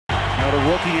The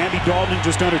rookie Andy Dalton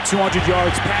just under 200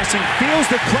 yards passing, feels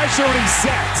the pressure and he's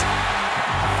sacked.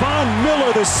 Von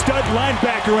Miller, the stud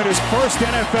linebacker in his first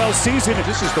NFL season.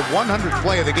 This is the 100th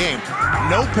play of the game.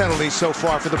 No penalties so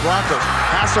far for the Broncos.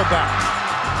 Hasselbeck.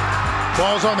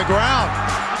 Ball's on the ground.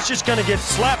 It's just going to get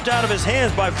slapped out of his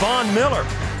hands by Von Miller.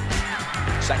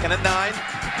 2nd and 9.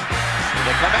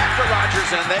 They come after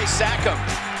Rodgers and they sack him.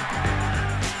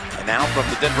 And now from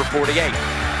the Denver 48.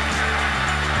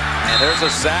 And there's a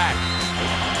sack.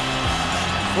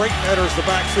 Great enters the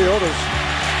backfield as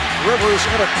Rivers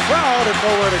in a crowd and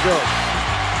nowhere to go.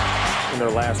 In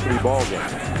their last 3 ball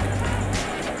games.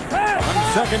 On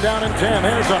 2nd down and 10,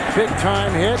 there's a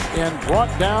big-time hit and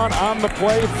brought down on the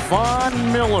play, Von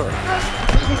Miller.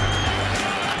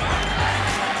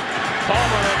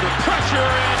 Palmer under pressure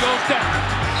and goes down.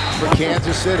 For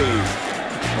Kansas City,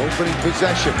 opening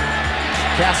possession.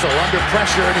 Castle under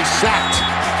pressure and he's sacked.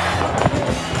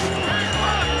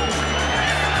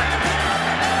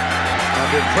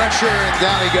 Under pressure and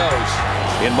down he goes.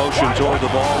 In motion toward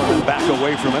the ball and back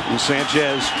away from it, and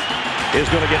Sanchez is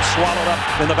going to get swallowed up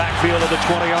in the backfield of the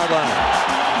 20-yard line.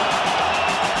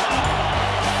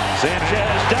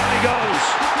 Sanchez, down he goes,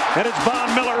 and it's Von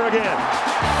Miller again.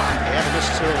 They haven't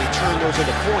necessarily turned those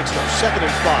into points though. 2nd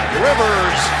and 5.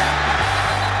 Rivers.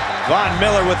 Von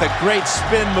Miller with a great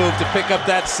spin move to pick up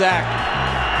that sack.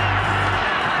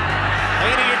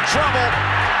 Haney in trouble.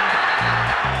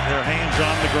 Their hands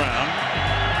on the ground.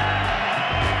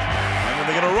 And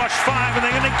they're going to rush 5, and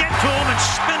they're going to get to him and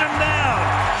spin him down.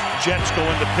 Jets go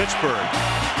into Pittsburgh.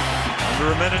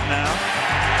 Under a minute now.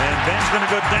 And Ben's going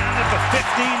to go down at the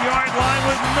 15-yard line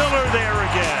with Miller there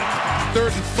again.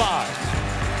 3rd and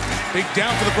 5. Big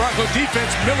down for the Broncos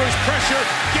defense. Miller's pressure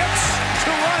gets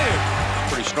to Ryan.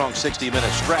 Pretty strong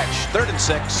 60-minute stretch. 3rd and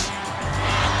 6.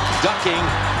 Ducking,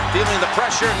 feeling the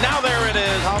pressure. Now there it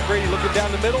is. Tom Brady looking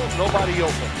down the middle. Nobody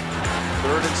open.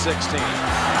 3rd and 16.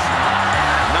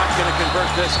 Not going to convert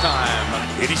this time.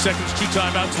 80 seconds, 2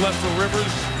 timeouts left for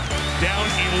Rivers. Down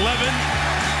 11.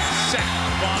 Sack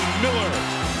Von Miller.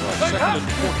 2nd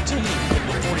and 14 from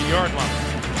the 40-yard line.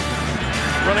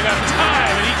 Running out of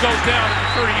time, and he goes down at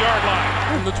the 30-yard line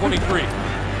from the 23.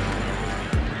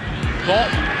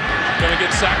 Dalton going to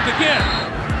get sacked again.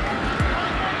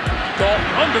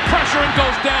 Dalton under pressure and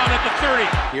goes down at the 30.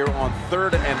 Here on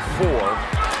 3rd and 4.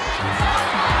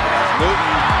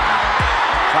 Newton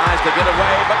tries to get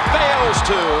away, but fails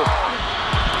to.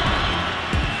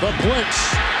 The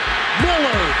blitz.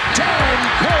 Miller, down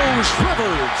goes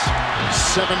Rivers.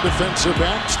 7 defensive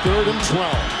backs, 3rd and 12.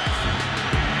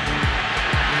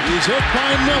 He's hit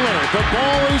by Miller. The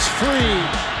ball is free.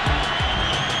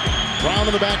 Brown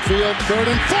in the backfield, 3rd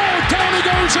and 4. Down he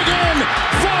goes again.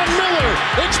 Von Miller.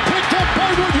 It's picked up by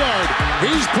Woodyard.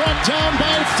 He's brought down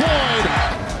by Floyd.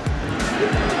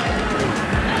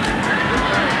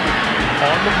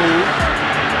 On the move.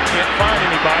 Can't find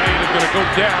anybody, and is going to go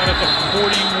down at the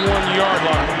 41-yard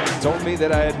line. Told me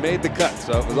that I had made the cut,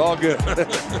 so it was all good.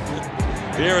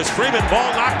 Here is Freeman.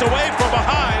 Ball knocked away from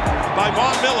behind by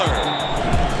Von Miller.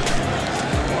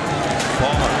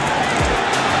 Palmer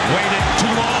waited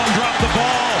too long, dropped the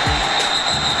ball.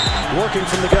 Working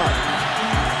from the gun.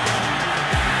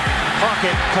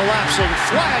 Pocket collapsing.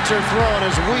 Flags are thrown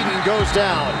as Whedon goes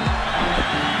down.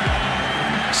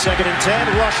 2nd and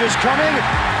 10. Rush is coming.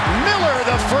 Miller,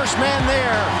 the first man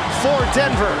there for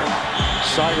Denver.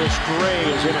 Cyrus Gray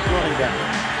is in at running back.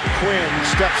 Quinn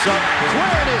steps up.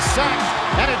 Quinn is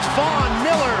sacked, and it's Von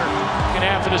Miller. Second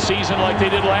half of the season like they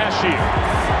did last year.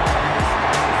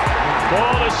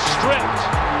 Ball is stripped.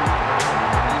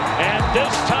 And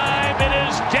this time it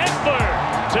is Denver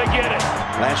to get it.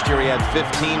 Last year he had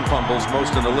 15 fumbles,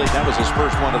 most in the league. That was his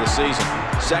first one of the season.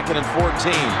 2nd and 14.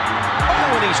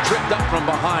 Oh, and he's tripped up from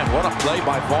behind. What a play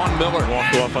by Von Miller.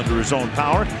 Walked off under his own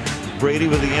power. Brady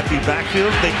with the empty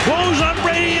backfield. They close on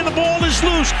Brady, and the ball is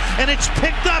loose. And it's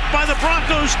picked up by the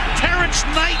Broncos' Terrence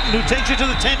Knighton, who takes it to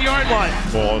the 10-yard line.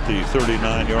 Ball at the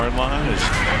 39-yard line as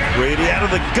Brady out of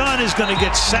the gun is going to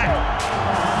get sacked.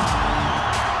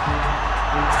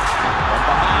 From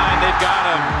behind, they've got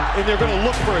him. And they're going to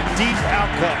look for a deep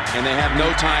outcut. And they have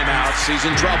no timeouts. He's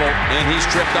in trouble, and he's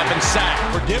tripped up and sacked.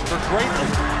 For Denver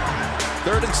greatly.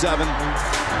 3rd and 7.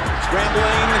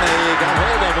 Scrambling, and they got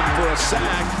hold of him for a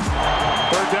sack.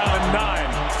 3rd down and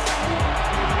 9.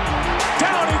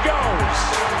 Down he goes.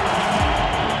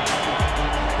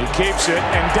 He keeps it,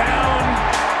 and down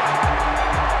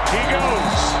he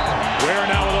goes. Ware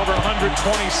now with over 120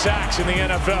 sacks in the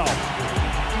NFL.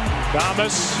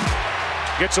 Thomas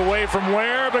gets away from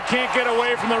Ware, but can't get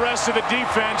away from the rest of the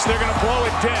defense. They're going to blow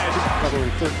it dead.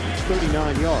 Covering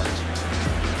 39 yards.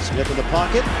 Smith in the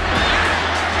pocket.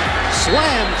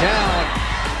 slammed down.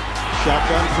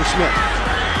 Shotgun for Smith.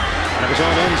 Out of his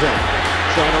own end zone.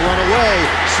 Trying to run away.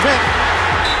 Smith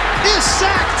is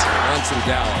sacked. Runs from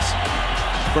Dallas.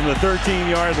 From the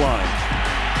 13-yard line.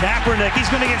 Kaepernick, he's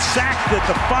going to get sacked at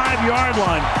the 5-yard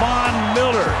line. Von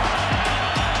Miller.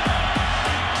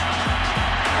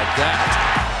 Like that.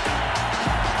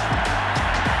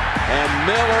 And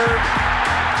Miller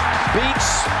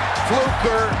beats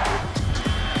Fluker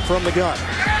From the gun.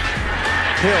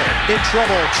 Hill in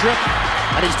trouble, trip,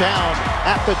 and he's down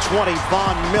at the 20.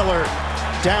 Von Miller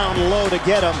down low to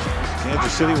get him.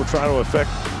 Kansas City will try to affect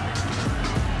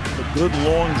a good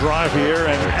long drive here,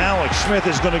 and Alex Smith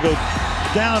is going to go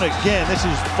down again. This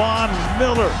is Von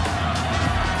Miller.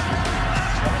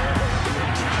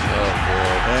 Oh,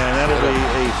 boy. And that'll be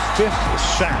a 5th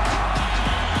sack.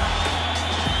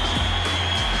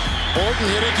 Orton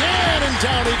hit again, and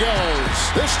down he goes.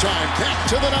 This time back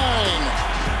to the 9.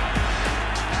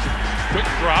 Quick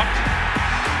drop,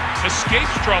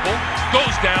 escapes trouble,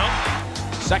 goes down.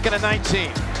 2nd and 19.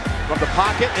 From the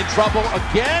pocket, in trouble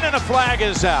again, and a flag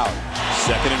is out.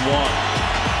 2nd and 1.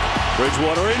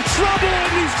 Bridgewater in trouble,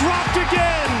 and he's dropped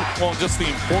again. Well, just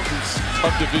the importance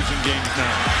of division games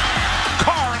now.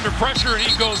 Carr under pressure, and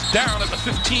he goes down at the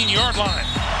 15-yard line.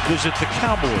 Visit the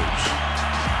Cowboys.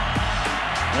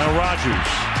 Now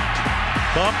Rodgers.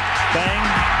 Bump, bang.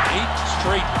 8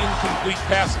 straight incomplete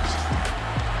passes.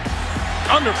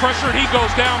 Under pressure, and he goes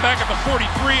down back at the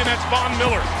 43, and that's Von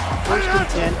Miller.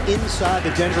 1st and 10 inside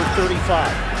the Denver 35.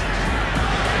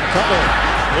 Cutler.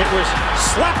 It was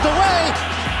slapped away.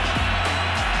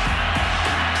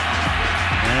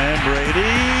 And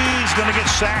Brady's going to get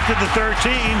sacked at the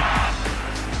 13.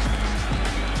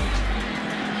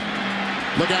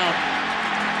 Look out.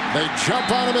 They jump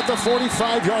on him at the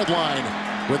 45-yard line.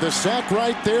 With a sack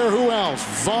right there, who else?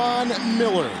 Von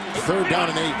Miller. 3rd down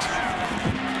and 8.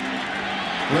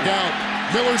 Look out.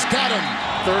 Miller's got him.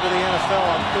 3rd in the NFL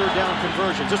on 3rd down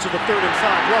conversions. This is the 3rd and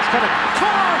 5. Rush coming.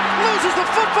 Carr loses the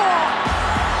football.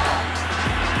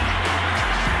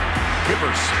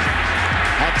 Rivers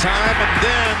had time, and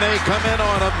then they come in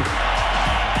on him.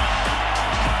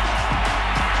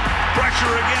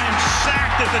 Pressure again,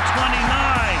 sacked at the 29.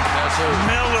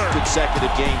 Miller. Consecutive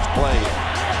games played.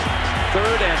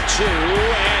 3rd and 2,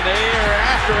 and they are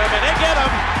after him, and they get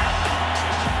him.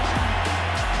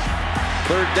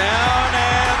 3rd down,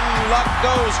 and Luck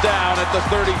goes down at the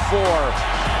 34.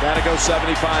 Gotta go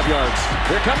 75 yards.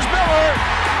 Here comes Miller.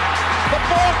 The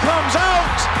ball comes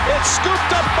out. It's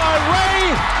scooped up by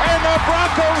Ray, and the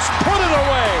Broncos put it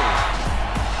away.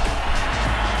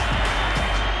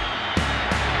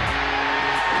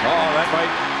 Oh, that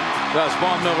might. That's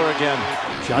Von Miller again.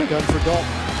 Shotgun for Dalton.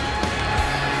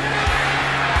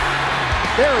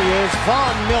 There he is,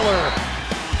 Von Miller.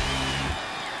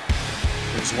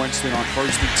 There's Winston on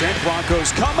 1st and 10.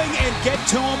 Broncos coming and get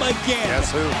to him again.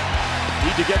 Guess who?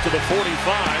 Need to get to the 45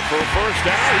 for a 1st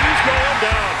down. He's going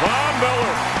down. Von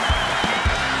Miller.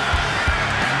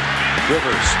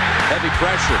 Rivers, heavy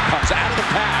pressure, comes out of the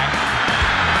pack.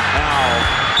 Now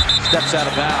steps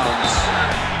out of bounds.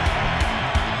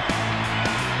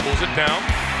 Pulls it down,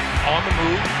 on the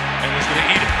move, and is going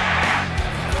to eat it.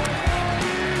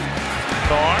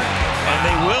 Carr, and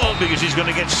they will because he's going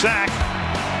to get sacked.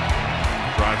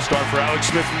 Drive start for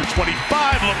Alex Smith from the 25.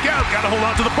 Look out. Got to hold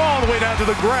on to the ball all the way down to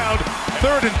the ground.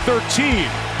 3rd and 13.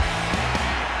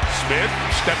 Smith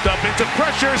stepped up into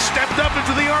pressure. Stepped up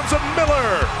into the arms of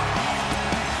Miller.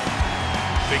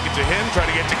 Take it to him. Try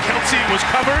to get to Kelsey. Was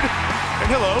covered. And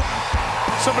hello.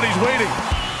 Somebody's waiting.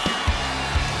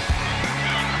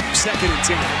 2nd and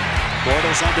 10.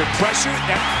 Bortles under pressure.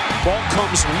 That ball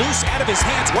comes loose out of his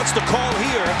hands. What's the call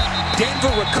here? Denver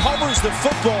recovers the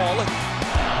football.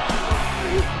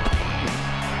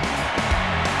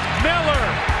 Miller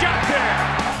got there.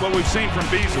 What we've seen from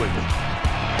Beasley.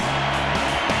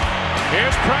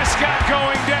 Here's Prescott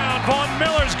going down. Von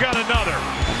Miller's got another.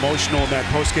 Emotional in that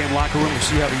post-game locker room. We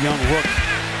see how the young rook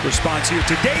responds here.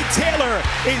 Today, Taylor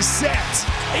is set.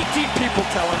 18 people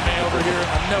telling me over here in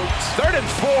the notes. 3rd and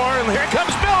 4, and here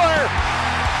comes Miller.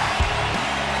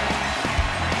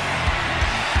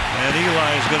 And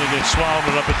Eli is going to get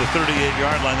swallowed up at the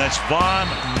 38-yard line. That's Von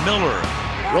Miller.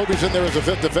 Roby's in there as a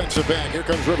 5th defensive back. Here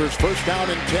comes Rivers. 1st down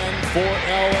and 10 for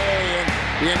L.A. And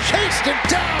being chased and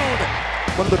down.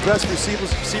 One of the best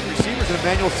receivers in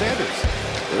Emmanuel Sanders.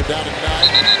 3rd down and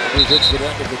 9. Rivers hits the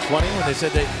end of the 20. When they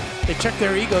said they check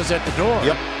their egos at the door.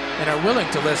 Yep. And are willing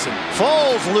to listen.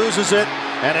 Foles loses it,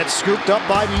 and it's scooped up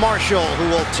by Marshall, who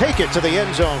will take it to the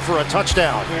end zone for a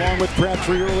touchdown. Along with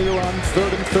Crabtree earlier on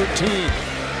 3rd and 13.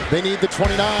 They need the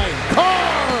 29.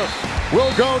 Carr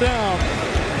will go down.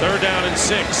 3rd down and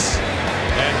 6.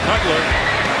 Cutler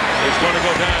is going to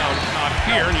go down. Not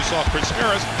here, and you saw Chris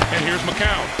Harris, and here's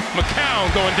McCown.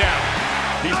 McCown going down.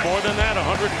 He's more than that,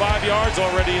 105 yards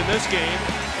already in this game.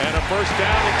 And a first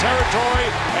down in territory.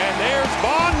 And there's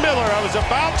Von Miller. I was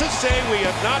about to say we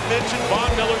have not mentioned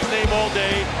Von Miller's name all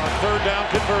day on third down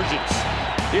conversions.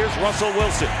 Here's Russell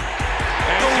Wilson.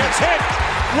 And he gets hit.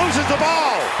 Loses the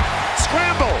ball.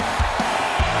 Scramble.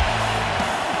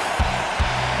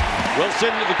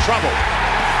 Wilson into trouble.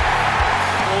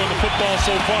 Throwing the football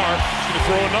so far. He's going to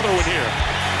throw another one here.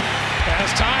 Has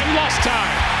time, lost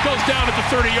time. Goes down at the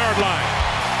 30-yard line.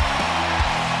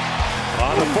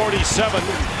 On the 47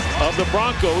 of the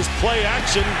Broncos, play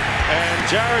action, and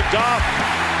Jared Goff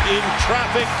in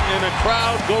traffic in a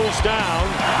crowd goes down.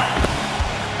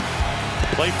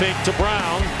 Play fake to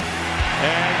Brown,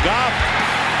 and Goff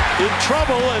in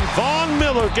trouble, and Von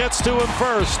Miller gets to him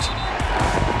first.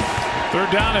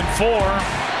 Third down and 4.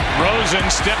 Rosen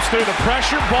steps through the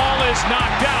pressure. Ball is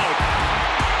knocked out.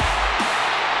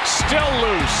 Still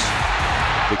loose.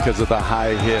 Because of the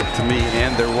high hit to me,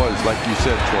 and there was, like you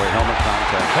said, Troy, helmet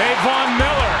contact. Hey, Von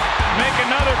Miller, make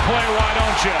another play, why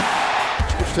don't you?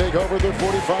 Chiefs take over their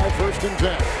 45, 1st and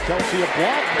 10. Kelsey a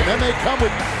block, and then they come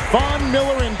with Von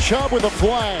Miller and Chubb with a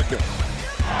flag.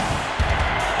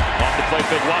 Off the play,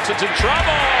 Big Watson's in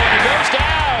trouble, and he goes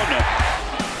down.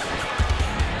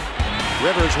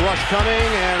 Rivers rush coming,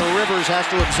 and Rivers has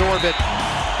to absorb it.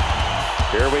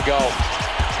 Here we go.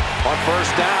 On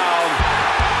first down.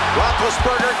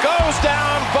 Roethlisberger goes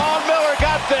down. Von Miller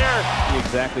got there.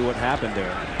 Exactly what happened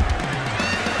there.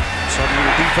 Suddenly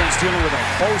the defense dealing with a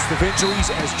host of injuries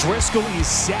as Driscoll is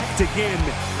sacked again.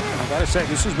 And I gotta say,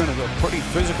 this has been a pretty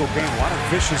physical game. A lot of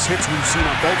vicious hits we've seen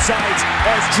on both sides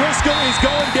as Driscoll is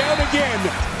going down again.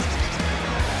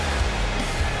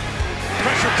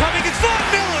 Pressure coming, it's Von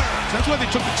Miller. That's why they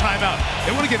took the timeout.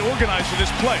 They want to get organized for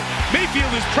this play. Mayfield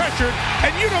is pressured,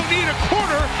 and you don't need a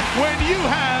corner when you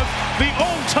have the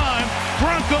all-time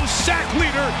Broncos sack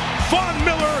leader. Von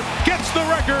Miller gets the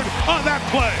record on that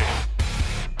play.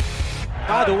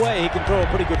 By the way, he can throw a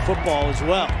pretty good football as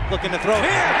well. Looking to throw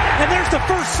here, and there's the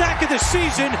first sack of the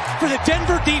season for the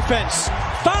Denver defense.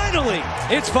 Finally,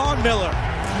 it's Von Miller.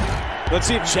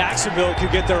 Let's see if Jacksonville can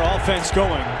get their offense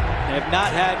going. They have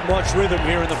not had much rhythm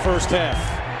here in the first half.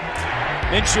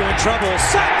 Minshew in trouble,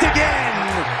 sacked again!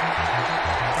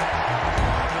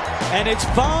 And it's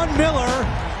Von Miller.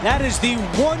 That is the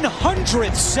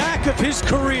 100th sack of his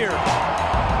career.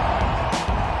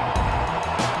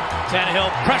 Tannehill,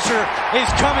 pressure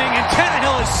is coming, and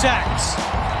Tannehill is sacked.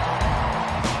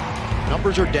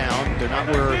 Numbers are down. They're not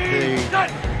where they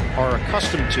are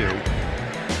accustomed to.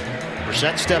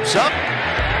 Brissett steps up,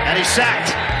 and he's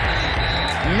sacked.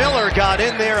 Miller got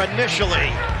in there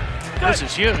initially. This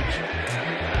is huge.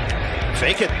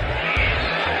 Fake it.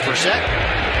 Brissett.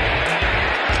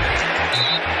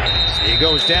 He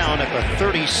goes down at the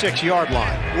 36-yard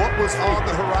line. What was on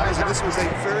the horizon? This was a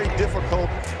very difficult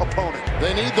opponent.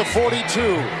 They need the 42.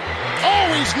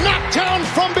 Oh, he's knocked down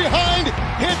from behind,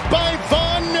 hit by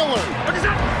Von Miller.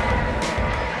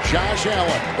 Josh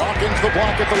Allen, Dawkins the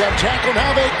block at the left tackle.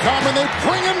 Now they come and they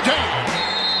bring him down.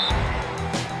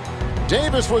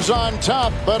 Davis was on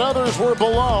top, but others were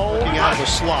below. Looking out of the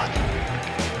slot.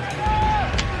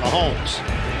 Mahomes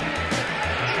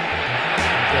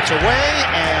gets away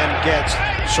and gets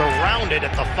surrounded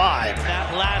at the 5.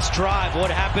 That last drive, what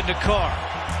happened to Carr?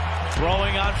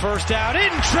 Throwing on first down,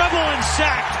 in trouble and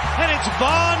sacked, and it's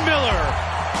Von Miller.